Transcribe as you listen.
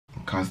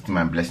counting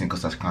my blessing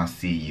because I can't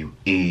see you.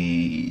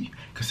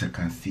 Because I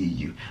can't see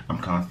you.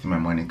 I'm counting my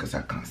money because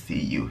I can't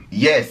see you.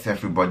 Yes,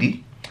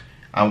 everybody.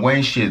 I'm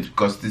wearing shades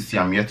because this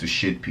year I'm here to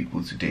shade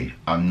people today.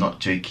 I'm not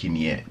joking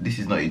here. This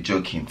is not a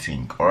joking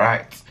thing,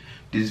 alright?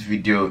 This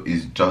video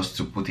is just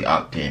to put it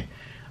out there.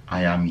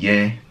 I am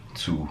here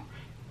to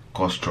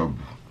cause trouble.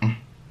 If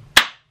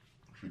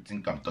you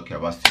think I'm talking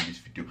about seeing this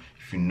video,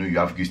 if you know you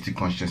have guilty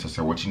conscience as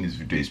you're watching this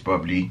video, it's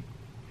probably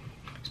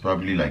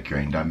like you're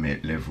in that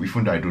level.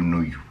 Even though I don't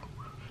know you,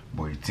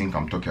 but you think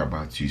I'm talking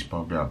about you, it's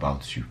probably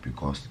about you,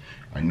 because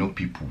I know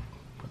people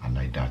are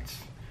like that.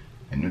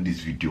 I know this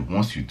video,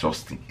 once you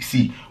just think,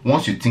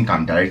 once you think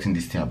I'm directing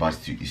this thing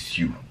about you, it's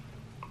you.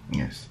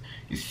 Yes,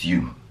 it's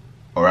you.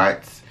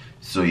 Alright?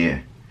 So yeah,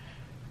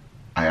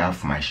 I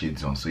have my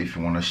shades on. So if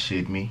you want to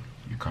shade me,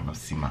 you cannot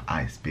see my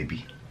eyes,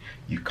 baby.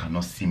 You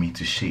cannot see me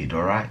to shade,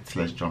 alright?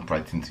 Let's jump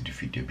right into the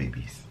video,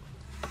 babies.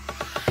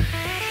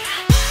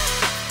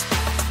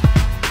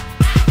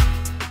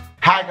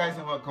 Hi guys,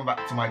 and welcome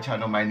back to my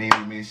channel. My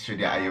name is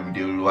Shadi. I am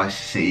the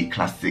Oluwase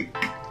Classic.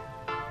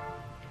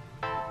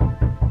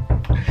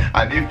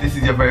 And if this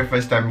is your very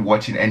first time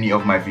watching any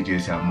of my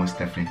videos, you are most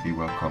definitely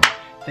welcome.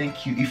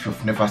 Thank you. If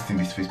you've never seen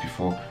this face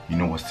before, you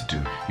know what to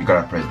do. You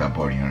gotta press that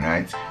button,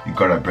 alright? You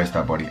gotta press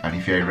that button. And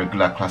if you're a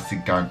regular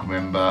Classic gang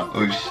member,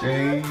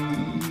 O'Shea,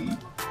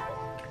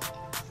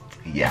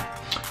 yeah,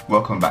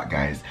 welcome back,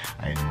 guys.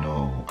 I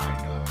know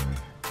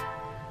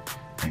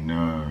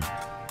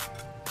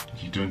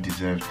you don't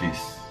deserve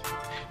this.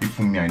 If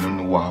for me, I don't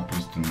know what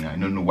happens to me. I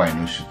don't know why I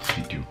don't shoot this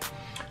video,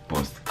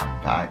 but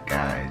I'm back,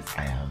 guys.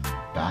 I am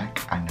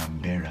back and I'm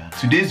better.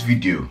 Today's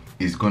video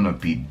is gonna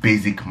be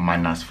basic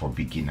manners for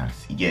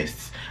beginners.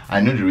 Yes,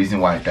 I know the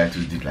reason why I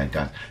titled it like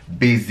that,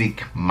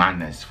 basic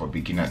manners for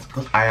beginners,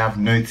 because I have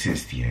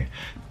noticed here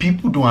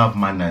people don't have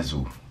manners.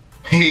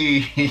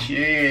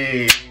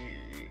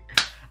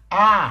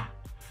 Oh,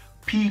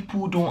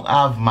 people don't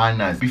have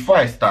manners. Before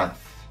I start,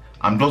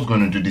 I'm just going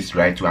to do this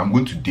right way. I'm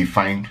going to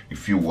define a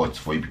few words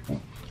for you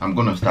people. I'm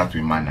going to start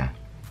with manner.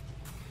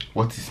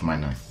 What is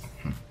manners?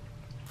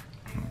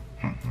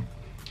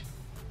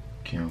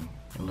 Okay,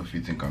 all of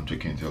you think I'm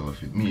joking to all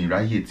of you. Me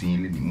right here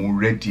more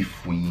ready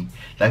for you.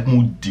 Like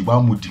mo di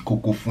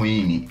koko for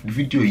you. The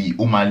video yi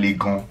o ma le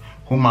gan,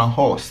 o ma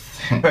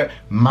horse.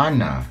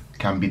 Manner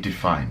can be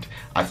defined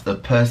as a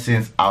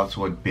person's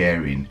outward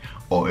bearing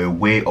or a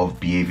way of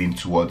behaving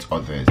towards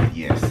others.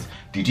 Yes.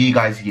 Did you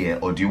guys hear,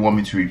 or do you want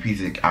me to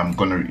repeat it?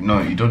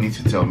 No, you don't need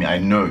to tell me. I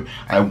know.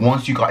 I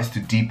want you guys to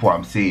deep what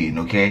I'm saying,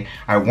 okay?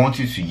 I want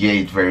you to hear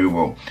it very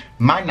well.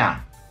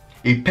 Manner,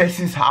 a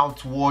person's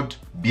outward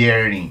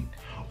bearing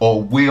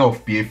or way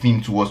of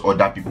behaving towards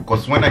other people.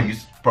 Because when I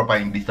use proper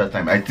English that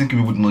time, I think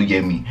people would not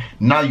hear me.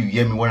 Now you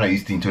hear me when I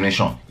use the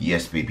intonation.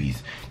 Yes,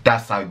 babies.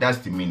 That's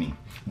the meaning.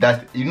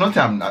 You know,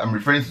 I'm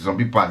referring to some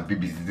people as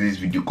babies in this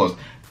video, because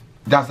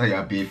that's how you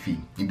are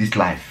behaving in this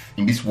life,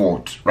 in this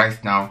world.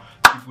 Right now,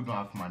 people don't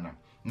have manner.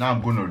 Now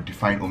I'm going to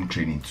define home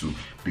training too,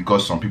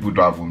 because some people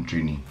don't have home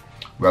training.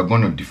 We are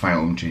going to define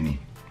home training.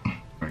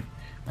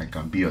 I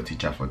can be your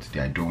teacher for today.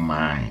 I don't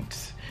mind.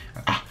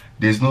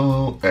 There's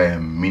no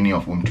meaning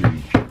of home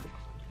training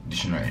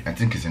dictionary. I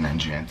think it's a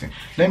Nigerian thing.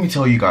 Let me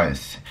tell you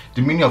guys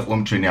the meaning of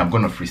home training. I'm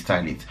going to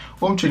freestyle it.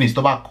 Home training is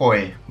tobacco.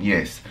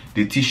 Yes,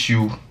 they teach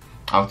you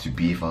how to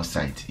behave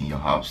outside in your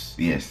house.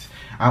 Yes.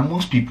 And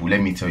most people,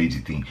 let me tell you the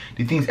thing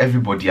is,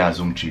 everybody has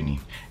home training.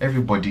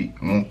 Everybody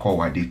won't call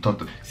what they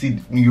thought. See,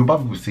 Yoruba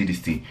people say this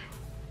thing.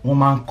 You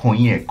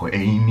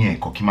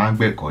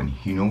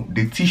know,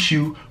 they teach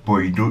you, but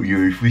you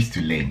refuse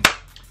to learn.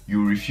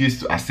 You refuse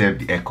to accept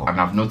the echo. And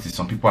I've noticed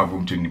some people have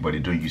home training, but they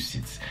don't use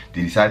it.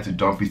 They decide to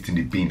dump it in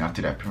the bin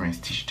after their parents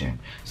teach them.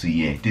 So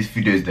yeah, this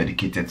video is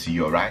dedicated to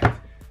you, alright?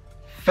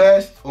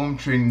 First home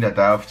training that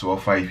I have to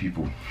offer you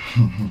people.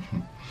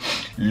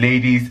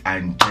 Ladies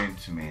and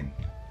gentlemen.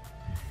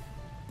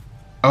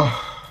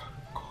 Oh,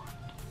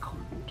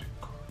 good.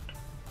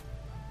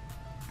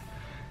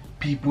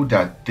 People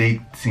that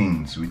take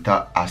things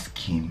without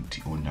asking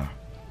the owner.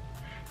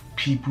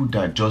 People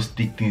that just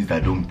take things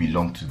that don't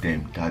belong to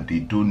them, that they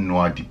don't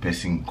know how the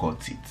person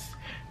got it,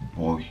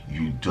 but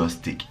you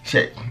just take it.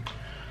 Check.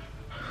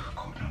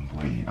 God, I'm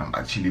boiling. I'm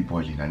actually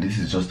boiling, and this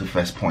is just the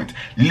first point.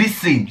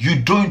 Listen, you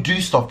don't do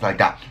stuff like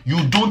that.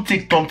 You don't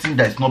take something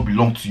that is not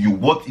belong to you.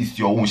 What is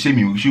your own? Do you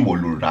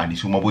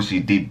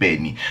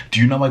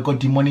know I got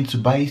the money to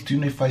buy it? Do you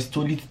know if I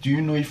stole it? Do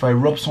you know if I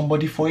robbed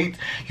somebody for it?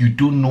 You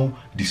don't know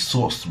the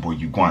source, but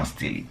you go and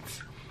steal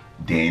it.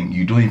 Then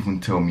you don't even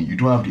tell me. You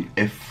don't have the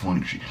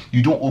effrontery.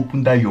 You don't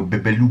open that your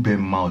bebelube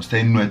mouse.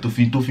 That mouse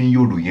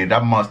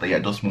that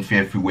you're just moving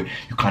everywhere.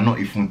 You cannot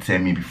even tell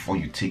me before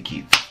you take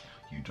it.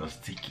 You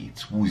just take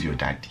it. Who's your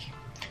daddy?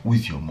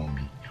 Who's your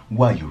mommy?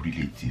 Who are your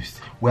relatives?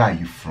 Where are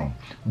you from?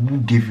 Who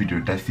gave you the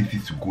audacity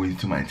to go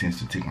into my things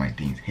to take my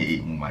things? Hey,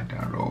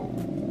 Mumadaro.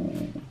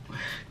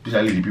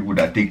 Especially the people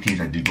that take things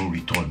that they don't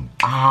return.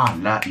 La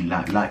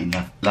ilah, la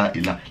ilah, la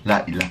ilah,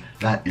 la ilah,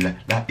 la ilah,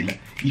 la ilah.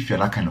 If you're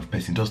that kind of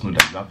person, just know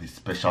that you have this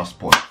special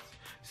spot.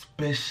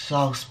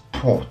 Special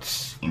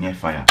spots in your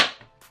fire.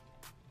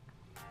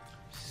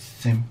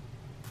 Same.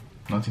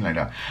 Nothing like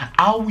that.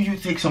 How will you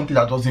take something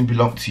that doesn't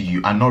belong to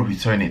you and not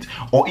return it?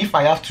 Or if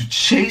I have to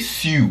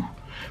chase you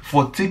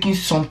for taking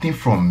something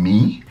from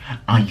me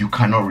and you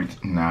cannot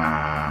return?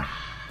 Nah.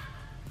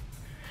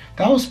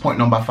 That was point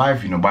number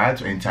 5, you know, but I had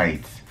to enter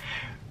it.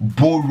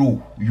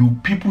 Borrow. You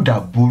people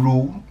that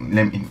borrow,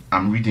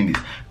 I'm reading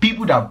this.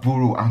 People that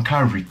borrow and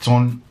can't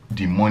return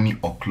the money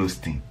or close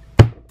thing.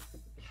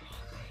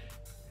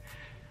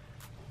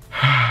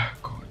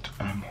 God,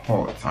 I'm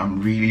hot.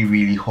 I'm really,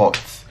 really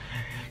hot.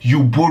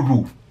 You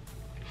borrow,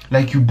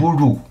 like you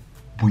borrow,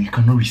 but you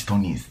cannot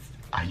return it.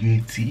 Are you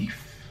a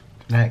thief?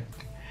 Like,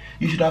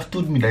 you should have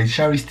told me that it's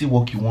charity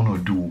work you want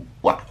to do.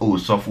 What? Oh,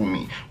 suffer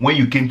me. When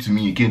you came to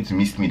me,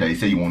 meet me that you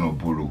said you want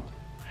to borrow.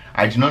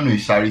 I did not know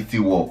it's charity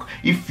work.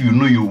 If you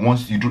know you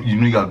want, you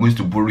know you are going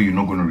to borrow, you're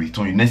not going to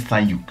return. The next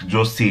time you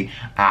just say,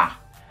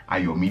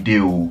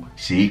 Ayomide,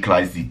 Sheikh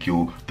Classic,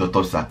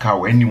 Dr. Saka,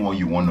 or anyone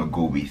you want to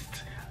go with.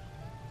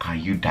 Can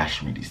you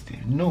dash me this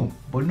thing? No,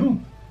 but no.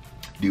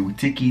 They will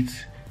take it.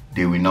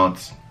 They will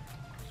not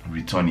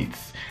return it,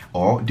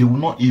 or they will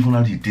not even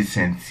have the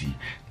decency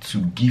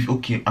to give.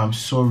 Okay, I'm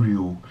sorry,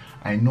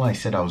 I know I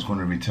said I was going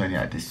to return it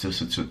at this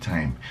so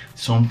time.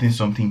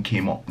 Something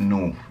came up.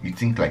 No, you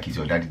think like it's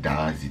your daddy that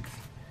has it.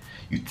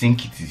 You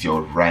think it is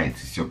your right,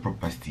 it's your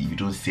property. You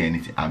don't say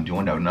anything. I'm the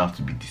one that will not have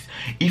to be this.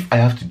 If I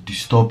have to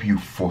disturb you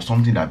for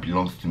something that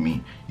belongs to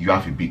me, you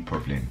have a big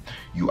problem.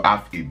 You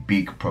have a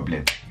big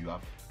problem. You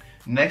have.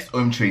 Next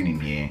home training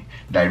here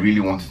that I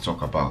really want to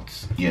talk about.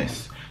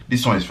 Yes,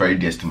 this one is very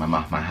dear to my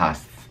heart.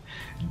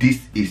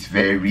 This is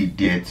very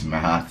dear to my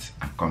heart.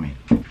 I'm coming.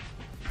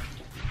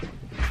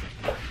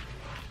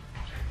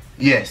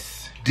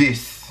 Yes,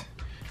 this.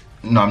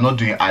 No, I'm not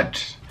doing ad.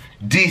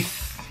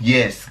 This,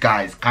 yes,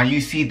 guys, can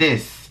you see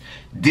this?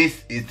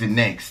 This is the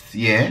next,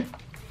 yeah?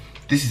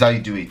 This is how you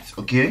do it,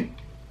 okay?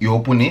 You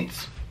open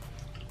it.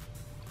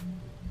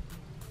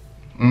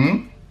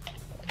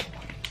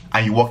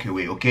 And you walk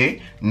away,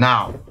 okay?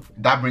 Now,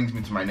 that brings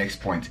me to my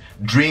next point.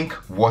 Drink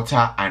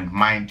water and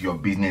mind your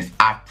business.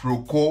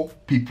 Aproko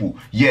people.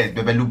 Yes,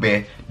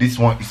 Bebelube, this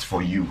one is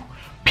for you.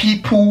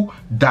 People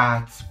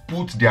that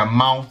put their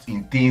mouth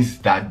in things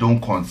that don't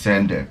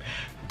concern them.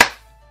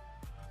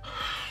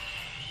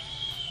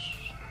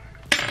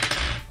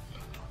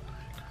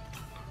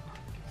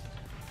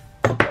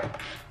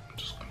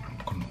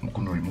 I'm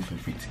gonna remove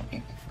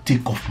everything.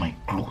 Take off my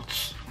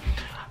clothes.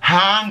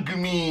 Hang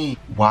me.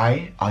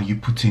 Why are you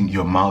putting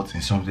your mouth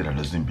in something that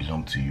doesn't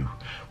belong to you?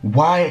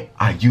 Why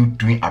are you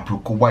doing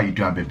aproko? Why are you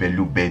doing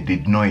abebelube? They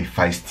did not if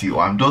I steal.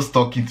 I'm just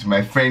talking to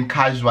my friend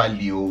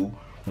casually.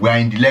 We're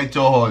in the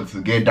lecture hall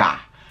together.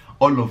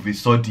 All of a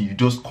sudden, you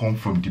just come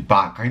from the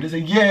back and you just say,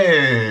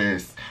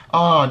 yes.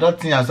 That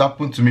thing has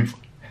happened to me.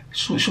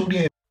 Show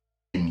them.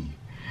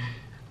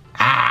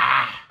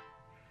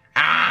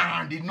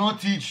 Did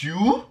not teach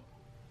you?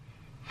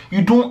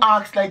 You don't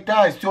act like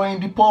that. You're in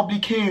the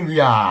public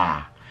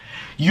area.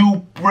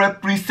 You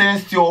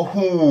represent your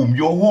home.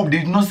 Your home. They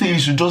did not say you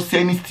should just say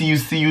anything you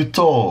see, you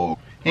talk.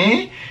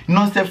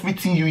 Not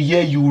everything you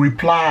hear, you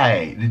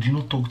reply. They did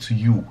not talk to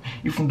you.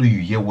 Even though you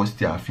hear what's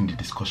there having the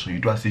discussion, you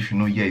do as if you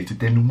know, yeah, it's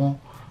a no more.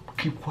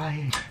 Keep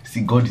quiet.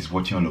 See, God is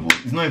watching all of us.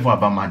 It's not even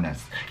about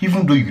manners.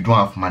 Even though you don't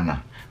have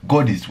manner,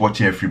 God is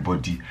watching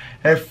everybody.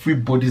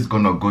 Everybody's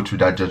gonna go through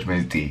that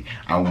judgment day,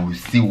 and we'll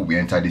see when we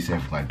enter this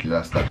heaven at the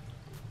last time.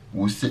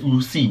 We'll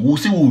see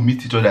we'll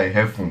meet each other in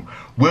heaven.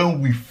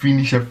 When we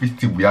finish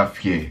everything we have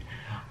here,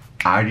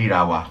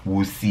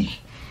 we'll see.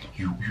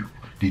 You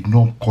did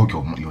not call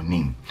your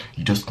name.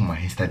 You just come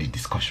and start the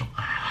discussion.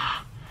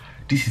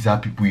 This is how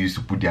people used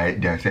to put their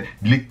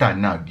later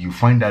now you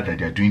find out that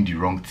they're doing the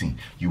wrong thing.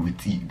 You will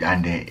see,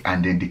 and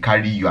then they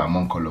carry you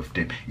among all of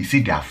them. You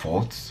see their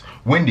faults.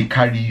 When they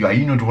carry you, are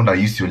you not the one that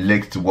used your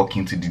legs to walk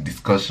into the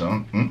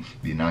discussion?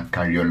 They now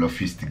carry all of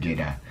you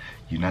together.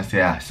 You now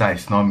say, sir,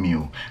 it's not me.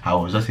 I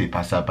was just a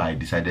passerby. I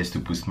decided to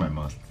push my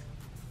mouth.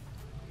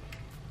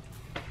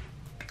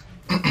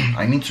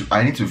 I need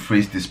to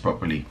phrase this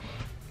properly.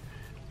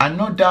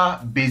 Another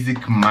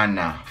basic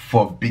manner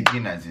for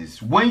beginners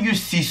is when you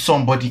see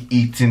somebody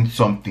eating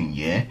something,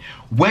 yeah?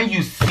 When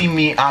you see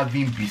me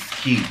having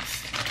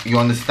biscuits, you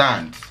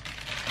understand?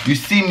 You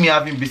see me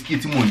having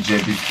biscuits,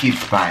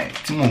 biscuits pie,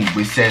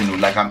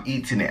 like I'm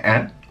eating it,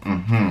 eh?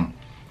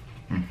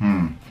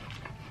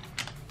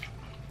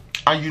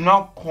 And you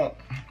now come.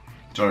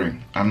 Sorry,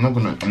 I'm not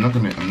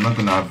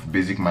gonna have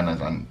basic manners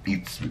and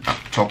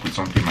talk with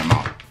something in my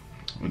mouth.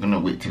 We're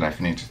gonna wait till I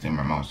finish it in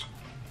my mouth.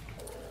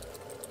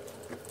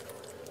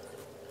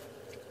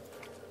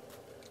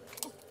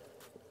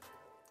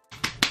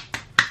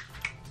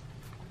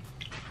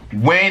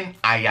 When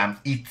I am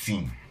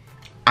eating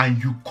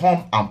and you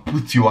come and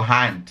put your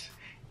hand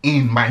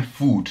in my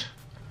food,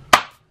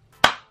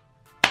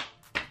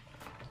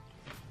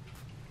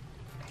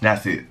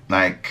 that's it.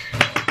 Like,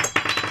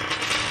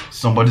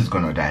 somebody's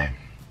gonna die.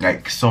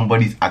 Like,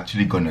 somebody's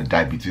actually gonna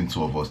die between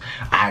two of us.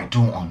 I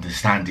don't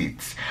understand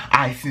it.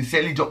 I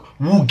sincerely don't.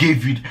 Who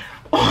gave you?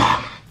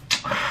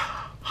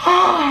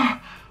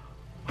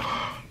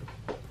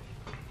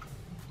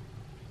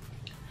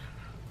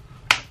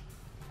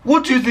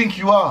 Who do you think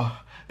you are?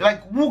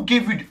 Like, who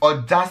gave you the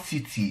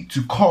audacity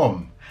to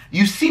come?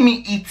 You see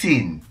me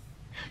eating.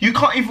 You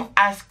can't even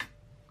ask,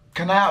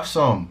 can I have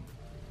some?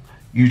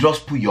 You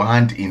just put your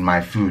hand in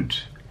my food.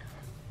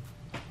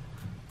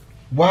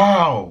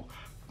 Wow.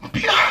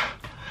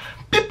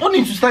 People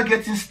need to start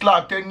getting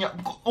slapped.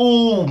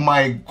 Oh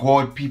my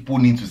God, people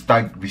need to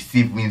start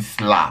receiving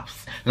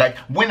slaps. Like,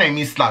 when I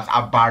mean slaps,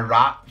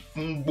 abara,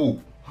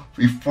 fumbo,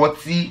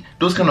 40,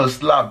 those kind of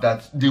slap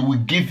that they will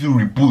give you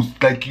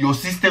reboot. Like, your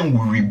system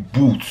will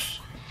reboot.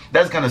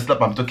 That's the kind of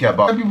slap I'm talking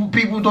about.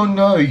 People don't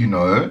know, you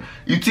know.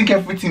 You think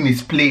everything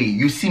is play.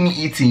 You see me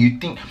eating, you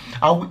think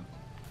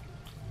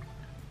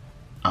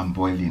I'm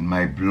boiling.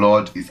 My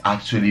blood is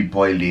actually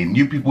boiling.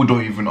 You people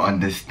don't even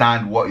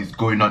understand what is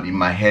going on in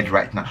my head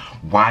right now.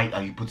 Why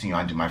are you putting your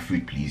hand in my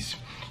food, please?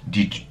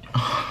 Did you...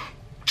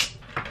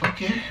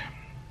 Okay.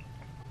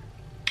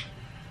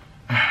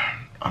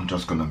 I'm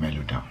just gonna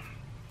mellow down.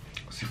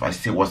 So if I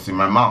say what's in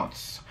my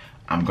mouth,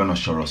 I'm gonna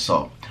shut us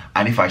up.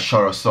 And if I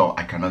shut us up,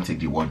 I cannot take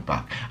the word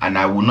back. And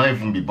I will not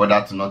even be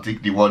bothered to not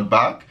take the word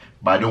back.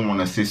 But I don't want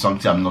to say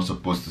something I'm not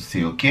supposed to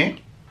say,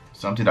 okay?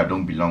 Something that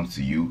don't belong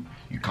to you,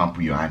 you can't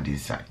put your hand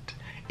inside.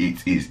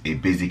 It is a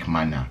basic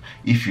manner.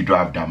 If you don't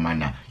have that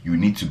manner, you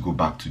need to go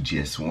back to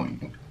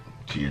GS1.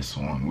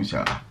 GS1, which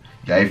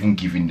you're even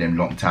giving them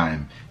long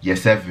time. Year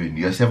 7,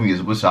 you're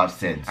supposed to have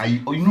sense.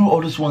 You know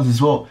all those ones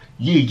as well.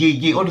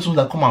 Yeah. All those ones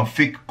that come and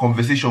fake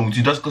conversation with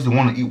you just because they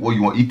want to eat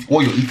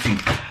what you're eating.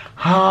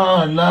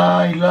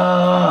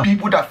 La.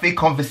 People that fake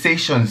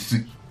conversations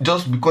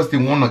just because they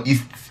want to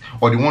eat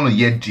or they want to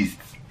hear gist.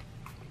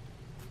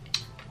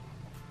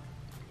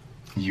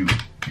 You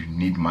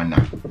need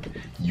manner.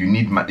 You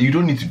need manner. You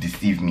don't need to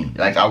deceive me.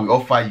 Like, I will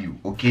offer you,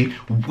 okay?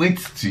 Wait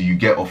till you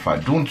get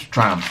offered. Don't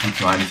try and put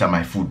your hand inside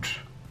my food.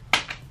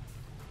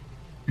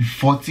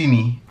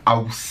 14, I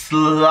will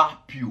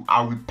slap you.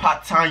 I will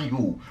pattern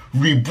you.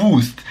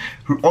 Reboost.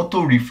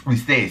 Auto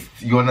recess.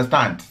 You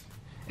understand?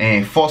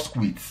 Force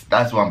quits.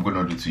 That's what I'm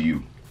gonna do to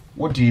you.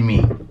 What do you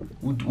mean?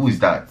 Who is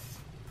that?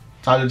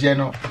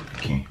 Talogeno?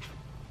 Okay.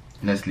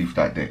 Let's leave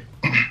that there.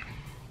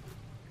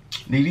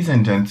 Ladies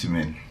and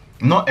gentlemen,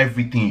 not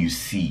everything you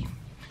see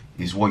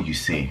is what you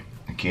say.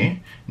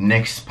 Okay?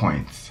 Next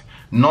point.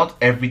 Not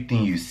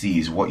everything you see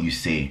is what you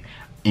say.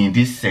 In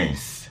this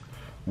sense,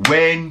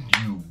 when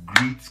you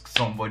greet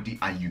somebody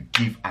and you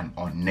give an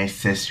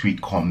unnecessary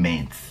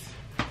comment.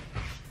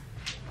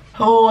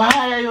 Oh,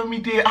 hi,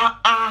 Ayomide.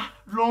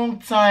 Long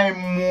time,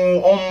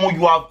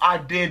 you have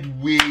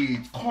added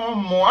weight.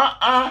 Come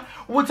on,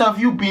 what have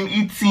you been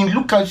eating?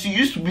 Look at you,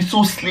 used to be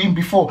so slim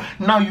before.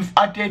 Now you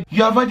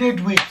have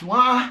added weight.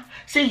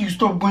 Say you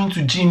stop going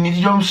to gym,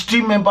 your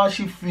stream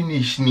membership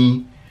finish,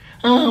 ni.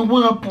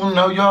 What happened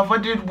now? You have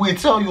added weight.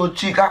 Tell your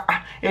chick,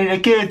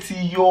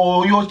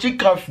 your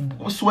chick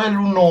has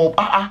swollen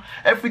up.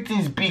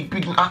 Everything's big.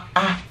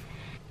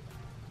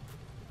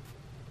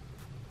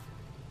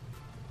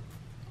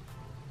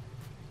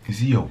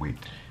 Is it your weight?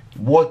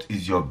 What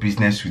is your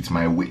business with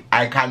my weight?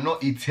 I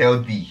cannot eat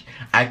healthy.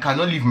 I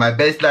cannot live my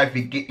best life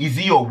again. Is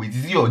it your weight?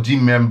 Is it your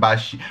gym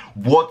membership?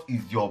 What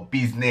is your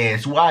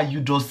business? Why are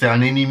you just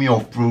an enemy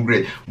of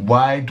progress?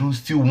 Why don't you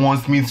still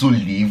want me to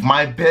live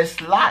my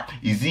best life?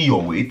 Is it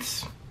your weight?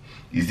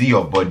 Is it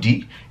your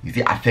body? Is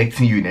it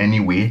affecting you in any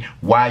way?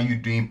 Why are you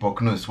doing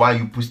prognosis? Why are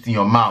you posting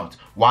your mouth?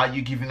 Why are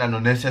you giving an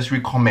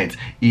unnecessary comment?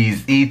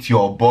 Is it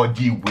your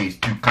body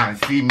waste? You can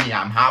see me,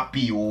 I'm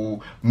happy.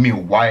 Oh, me,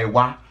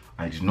 why?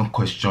 I did not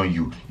question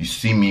you. You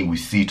see me, we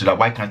see each other.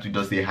 Why can't we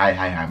just say hi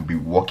and be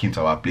walking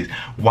to our place?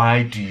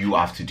 Why do you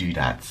have to do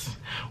that?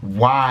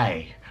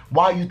 Why?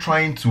 Why are you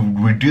trying to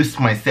reduce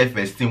my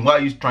self-esteem? Why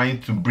are you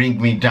trying to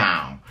bring me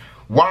down?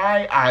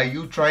 Why are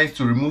you trying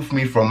to remove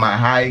me from my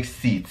high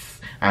seats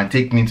and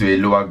take me to a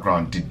lower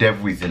ground? The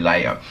devil is a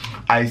liar.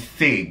 I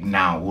say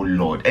now, oh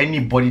Lord,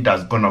 anybody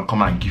that's gonna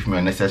come and give me a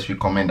unnecessary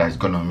comment that's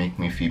gonna make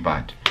me feel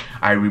bad,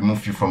 I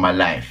remove you from my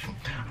life.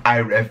 I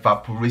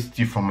evaporate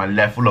you from my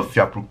life. All of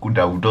you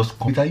that will just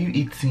come. What are you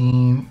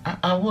eating?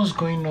 What's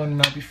going on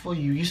now? Before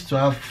you used to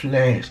have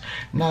flesh.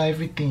 Now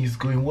everything is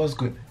going. What's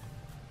going?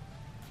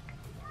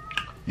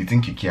 You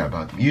think you care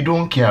about me? You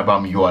don't care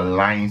about me. You are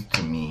lying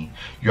to me.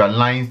 You are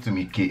lying to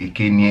me. K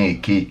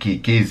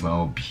is my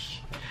hobby.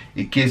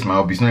 AK is my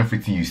hobby. It's not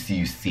everything you see,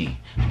 you say.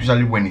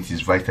 Especially when it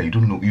is right that you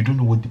don't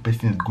know what the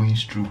person is going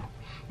through.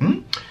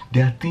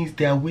 There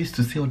are ways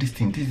to say all these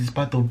things. This is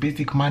part of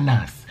basic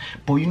manners.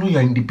 But you know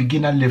you're in the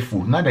beginner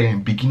level. Now that you're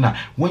in beginner,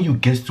 when you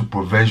get to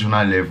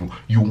professional level,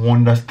 you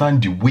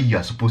understand the way you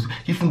are supposed to,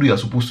 even though you're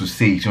supposed to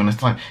say it, you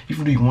understand?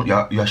 Even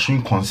though you are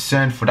showing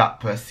concern for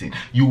that person,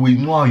 you will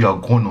know how you're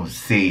gonna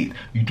say it.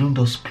 You don't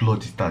just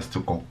plot it as to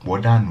go,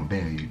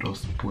 you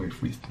just put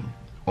everything.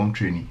 Home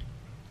training.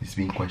 It's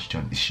being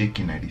questioned. It's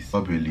shaking like this.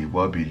 Wobbly,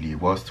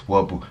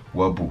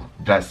 wobble.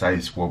 That side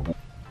is wobble.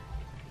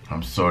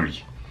 I'm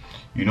sorry.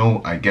 You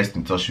know, I get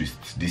in touch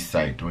with this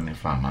side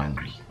whenever I'm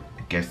angry.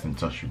 I get in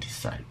touch with this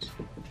side.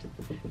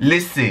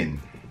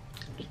 Listen,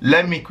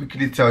 let me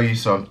quickly tell you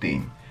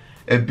something.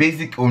 A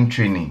basic home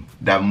training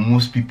that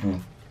most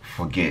people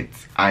forget,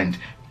 and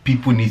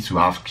people need to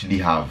actually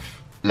have.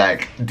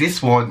 Like,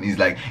 this one is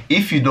like,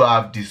 if you don't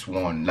have this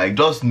one, like,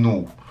 just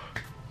know.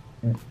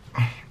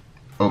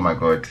 Oh my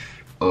god,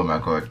 oh my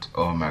god,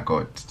 oh my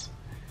god.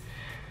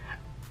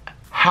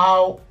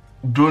 How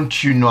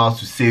don't you know how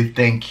to say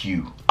thank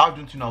you? How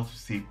don't you know how to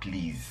say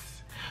please?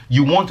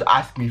 You want to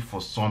ask me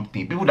for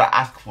something. People that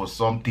ask for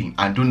something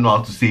and don't know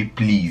how to say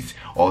please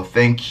or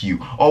thank you.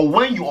 Or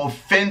when you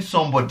offend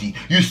somebody,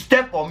 you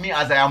step on me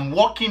as I am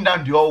walking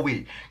down the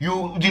hallway.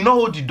 You did not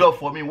hold the door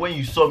for me when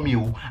you saw me.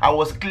 I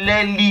was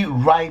clearly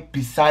right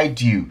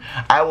beside you.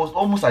 I was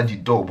almost at the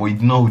door, but you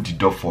did not hold the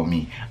door for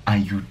me.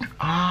 And you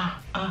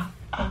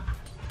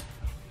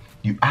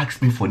you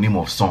asked me for name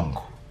of song.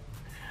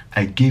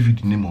 I gave you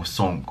the name of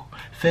song.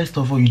 First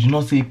of all, you did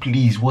not say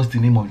please. What's the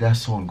name of that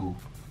song? Oh?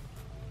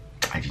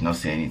 I did not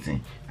say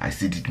anything. I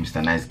said it,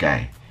 Mr. Nice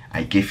Guy.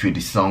 I gave you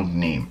the song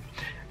name.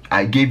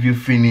 I gave you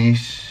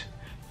finish.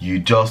 You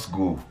just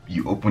go.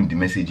 You open the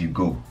message, you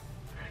go.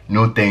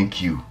 No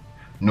thank you.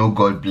 No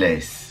God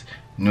bless.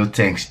 No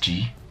thanks,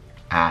 G.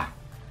 What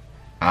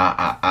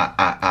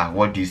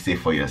do you say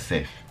for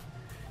yourself?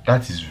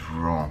 That is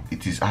wrong.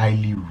 It is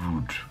highly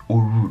rude. Oh,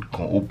 rude.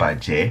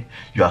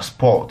 You are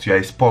sport. You are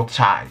a sport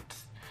child.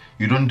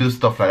 You don't do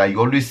stuff like that. You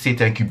always say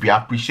thank you. Be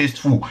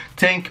appreciative.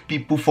 Thank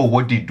people for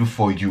what they do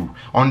for you.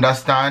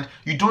 Understand?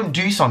 You don't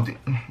do something.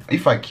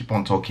 If I keep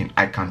on talking,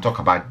 I can talk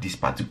about this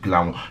particular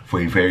one for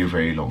a very,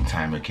 very long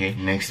time. Okay?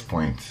 Next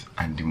point,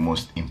 and the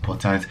most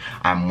important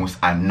and most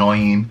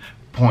annoying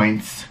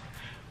points.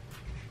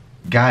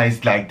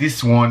 Guys, like,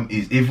 this one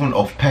is even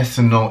of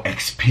personal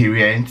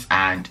experience,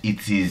 and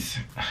it is,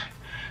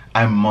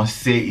 I must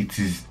say, it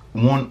is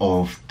one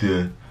of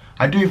the,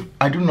 I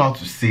don't know how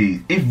to say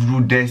it. If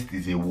rudest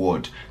is a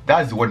word,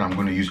 that's the word I'm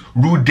going to use.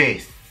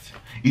 Rudest.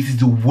 It is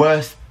the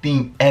worst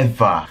thing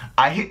ever.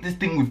 I hate this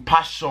thing with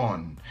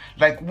passion.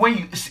 Like, when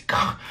you see,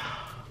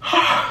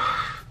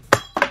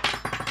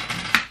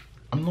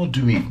 I'm not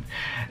doing.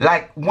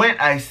 Like, when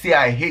I say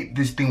I hate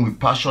this thing with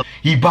passion,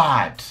 he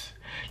bad.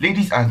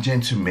 Ladies and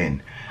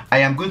gentlemen, I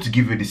am going to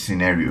give you this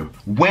scenario.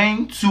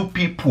 When two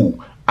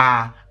people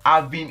are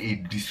having a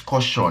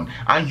discussion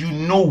and you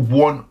know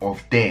one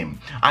of them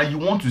and you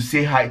want to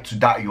say hi to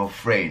that your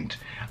friend,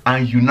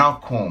 and you now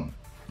come,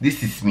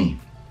 this is me,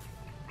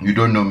 you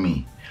don't know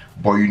me,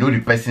 but you know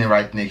the person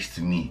right next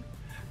to me,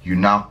 you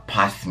now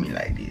pass me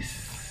like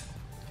this,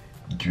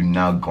 you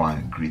now go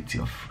and greet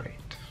your friend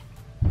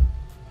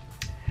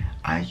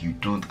and you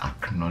don't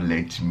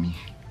acknowledge me.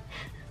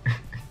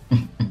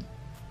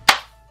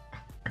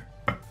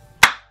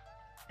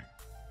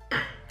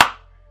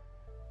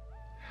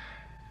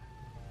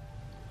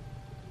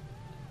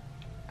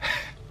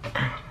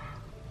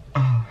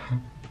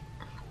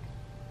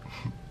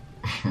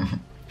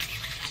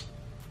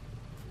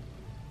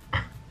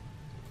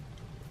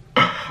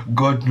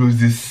 God knows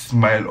this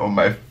smile on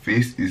my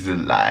face is a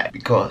lie,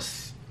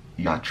 because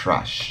you are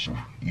trash.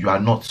 You are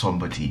not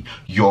somebody.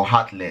 You're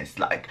heartless.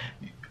 Like,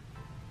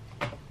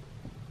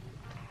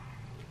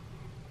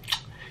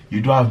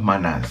 you don't have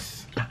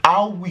manners.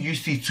 How will you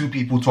see two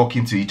people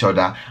talking to each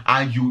other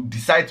and you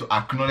decide to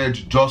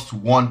acknowledge just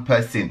one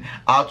person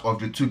out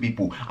of the two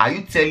people? Are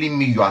you telling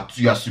me you are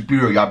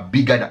superior, you are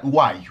bigger than? Who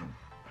are you?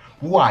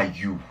 Who are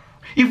you?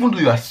 Even though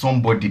you are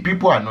somebody,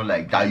 people are not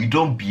like that. You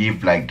don't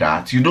behave like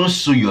that. You don't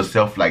show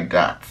yourself like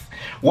that.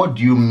 What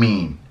do you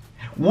mean?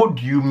 What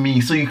do you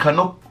mean? So you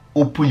cannot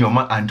open your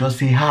mouth and just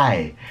say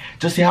hi.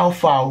 Just say how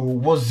far,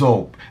 what's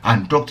up,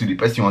 and talk to the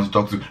person you want to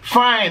talk to.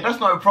 Fine, that's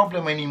not a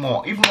problem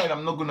anymore. Even though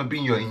I'm not going to be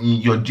in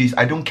your gist,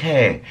 I don't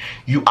care.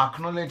 You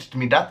acknowledged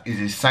me. That is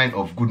a sign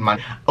of good man.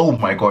 Oh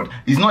my God,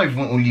 it's not even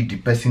only the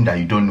person that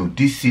you don't know.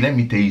 Let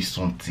me tell you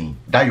something.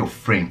 That your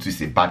friend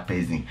is a bad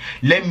person.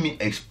 Let me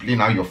explain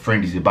how your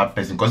friend is a bad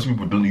person, because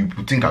people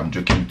think I'm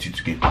joking with you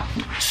together.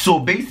 So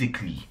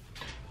basically,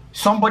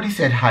 somebody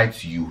said hi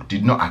to you,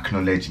 did not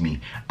acknowledge me,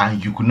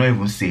 and you could not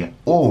even say,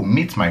 oh,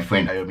 meet my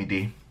friend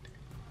Ayomide,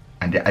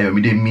 and the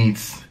Ayomide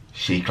meets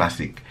Shay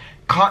Classic.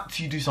 Can't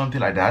you do something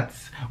like that?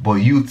 But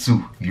you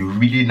too, you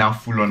really now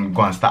full on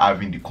go and start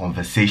having the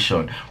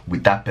conversation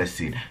with that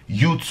person.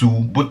 You two,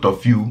 both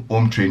of you,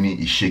 home training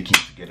is shaking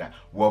together.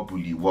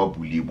 Wobbly,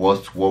 wobbly,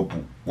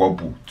 wobble,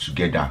 wobble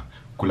together.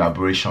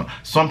 Collaboration.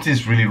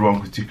 Something's really wrong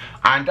with you,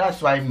 and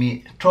that's why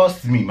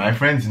trust me, my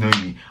friends know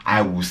me,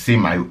 I will say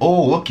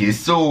oh, okay,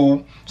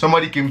 so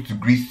somebody came to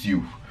greet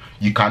you.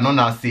 You cannot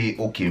now say,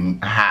 okay,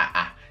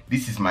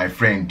 this is my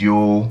friend,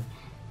 yo,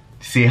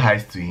 say hi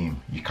to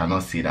him. You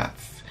cannot say that.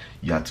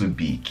 You are too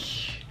big.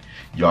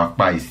 Your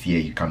akpa is here,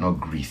 you cannot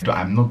greet. It's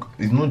no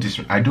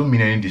I don't mean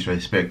any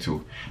disrespect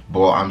to,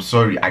 but I'm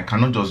sorry, I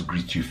cannot just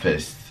greet you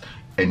first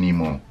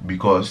anymore,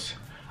 because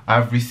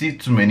I've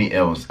received too many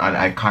L's and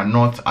I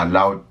cannot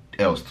allow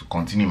L's to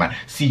continue.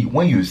 See,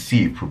 when you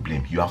see a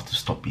problem, you have to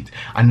stop it.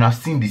 And I've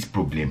seen this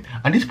problem,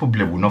 and this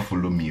problem will not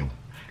follow me.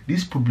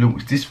 This problem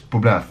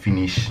I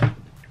finished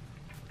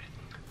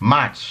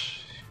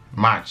March.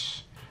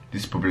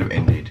 This problem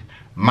ended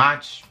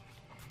March.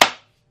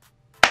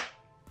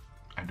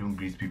 I don't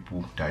greet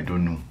people that I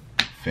don't know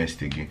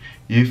first again.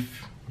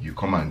 If you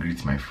come and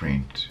greet my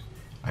friend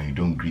and you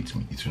don't greet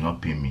me, it will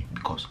not pay me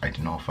because I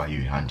did not offer you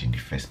a hand in the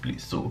first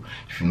place. So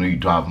if you know you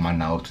don't have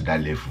manner up to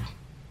that level,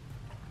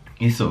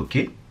 it's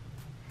okay.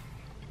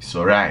 It's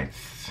alright.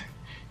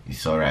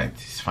 It's alright.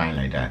 It's fine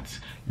like that.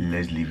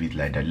 Let's leave it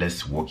like that.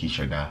 Let's walk each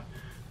other.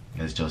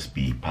 Let's just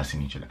be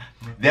passing each other.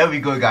 There we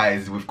go,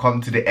 guys. We've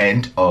come to the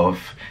end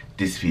of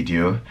this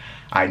video.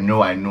 I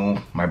know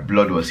my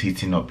blood was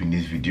heating up in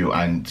this video,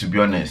 and to be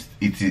honest,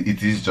 it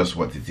is just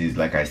what it is.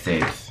 Like I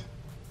said,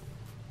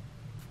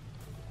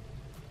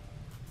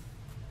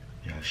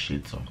 you have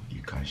shades on,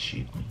 you can't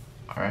shade me.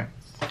 Alright,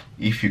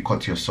 if you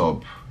cut your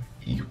sub,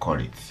 you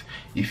cut it.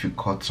 If you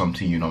cut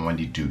something you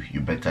normally do,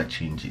 you better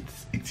change it.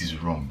 It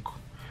is wrong.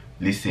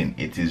 Listen,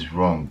 it is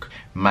wrong.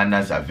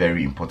 Manners are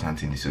very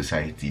important in the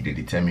society. They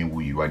determine who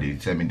you are. They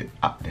determine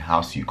the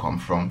house you come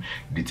from.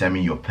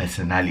 Determine your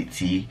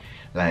personality.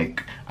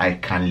 Like, I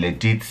can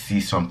legit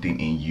see something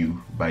in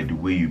you by the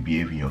way you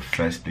behave in your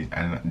first place,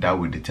 and that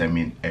will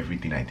determine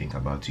everything I think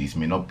about you. It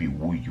may not be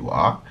who you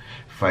are.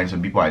 Fine,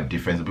 some people are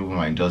different. Some people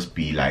might just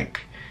be like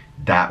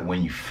that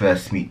when you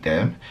first meet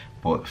them,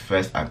 but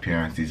first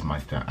appearances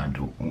matter.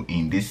 And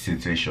in this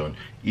situation,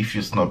 if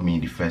you snub me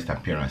in the first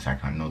appearance,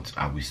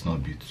 I will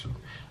snub you too,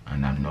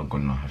 and I'm not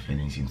gonna have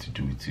anything to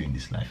do with you in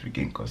this life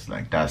again, because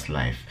like, that's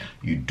life.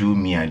 You do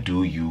me, I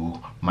do you,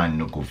 man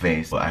no go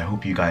vex. But I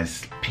hope you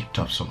guys picked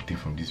up something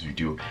from this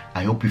video.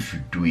 I hope if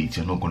you do it,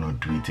 you're not gonna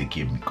do it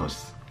again,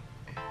 because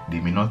they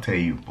may not tell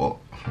you, but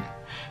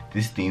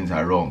these things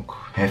are wrong.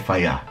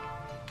 Hellfire,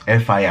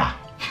 hellfire.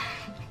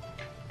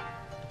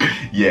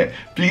 Yeah,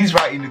 please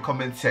write in the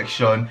comment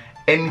section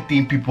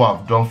anything people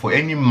have done for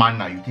any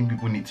manner you think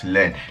people need to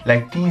learn,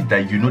 like things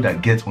that you know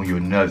that get on your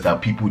nerves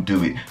that people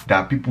do it,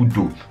 that people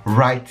do.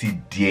 Write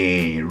it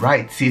there,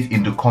 write it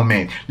in the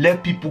comment.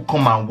 Let people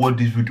come and watch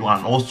this video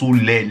and also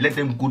learn. Let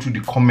them go to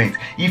the comments.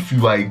 If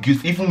you are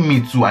guilty, even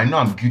me too, I know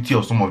I'm guilty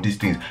of some of these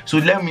things, so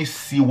let me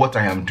see what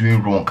I am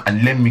doing wrong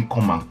and let me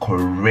come and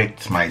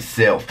correct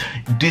myself.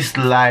 This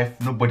life,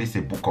 nobody's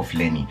a book of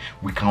learning.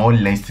 We can all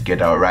learn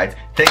together. All right,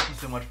 thank you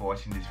so much for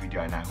watching this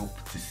video, and I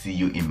hope to see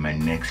you in my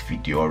next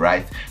video. All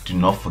right, do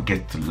not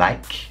forget to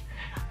like,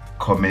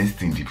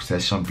 comment in the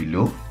section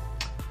below,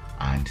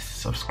 and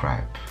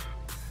subscribe.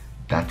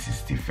 That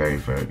is the very,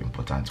 very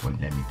important one.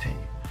 Let me tell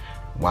you,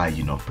 why are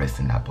you not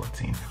pressing that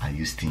button? Are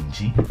you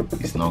stingy?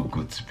 It's not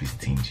good to be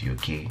stingy,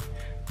 okay?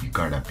 You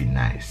gotta be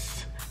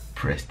nice.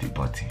 Press the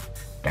button,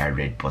 that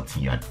red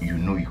button. You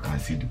know you can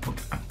see the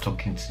button. I'm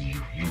talking to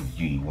you.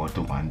 You want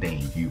to, and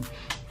then you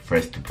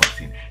press the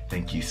button.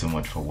 Thank you so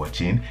much for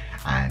watching,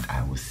 and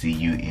I will see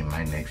you in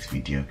my next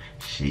video.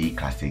 Sheikh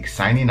Classic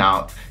signing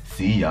out.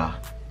 See ya.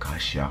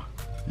 Kasha.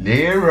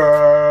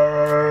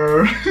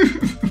 Later.